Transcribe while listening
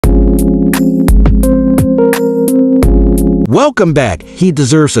Welcome back. He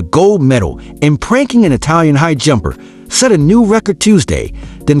deserves a gold medal, and pranking an Italian high jumper set a new record Tuesday,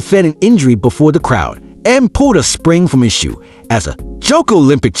 then fed an injury before the crowd and pulled a spring from his shoe. As a joke,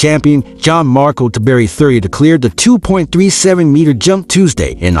 Olympic champion Gianmarco Tamberi 30 declared the 2.37-meter jump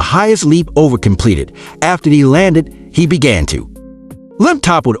Tuesday in the highest leap ever completed. After he landed, he began to limp,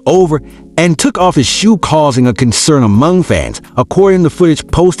 toppled over, and took off his shoe, causing a concern among fans, according to footage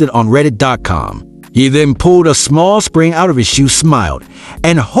posted on Reddit.com. He then pulled a small spring out of his shoe, smiled,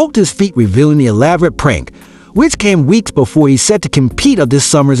 and hugged his feet, revealing the elaborate prank, which came weeks before he set to compete at this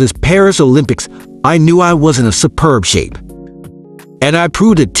summer's Paris Olympics. "I knew I was in a superb shape, and I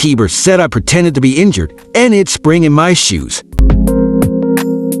proved it," Tamberi said. "I pretended to be injured, and it sprang in my shoes."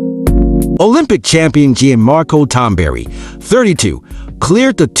 Olympic champion Gianmarco Tamberi, 32,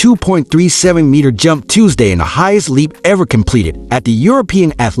 cleared the 2.37-meter jump Tuesday in the highest leap ever completed at the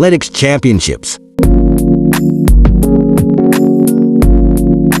European Athletics Championships.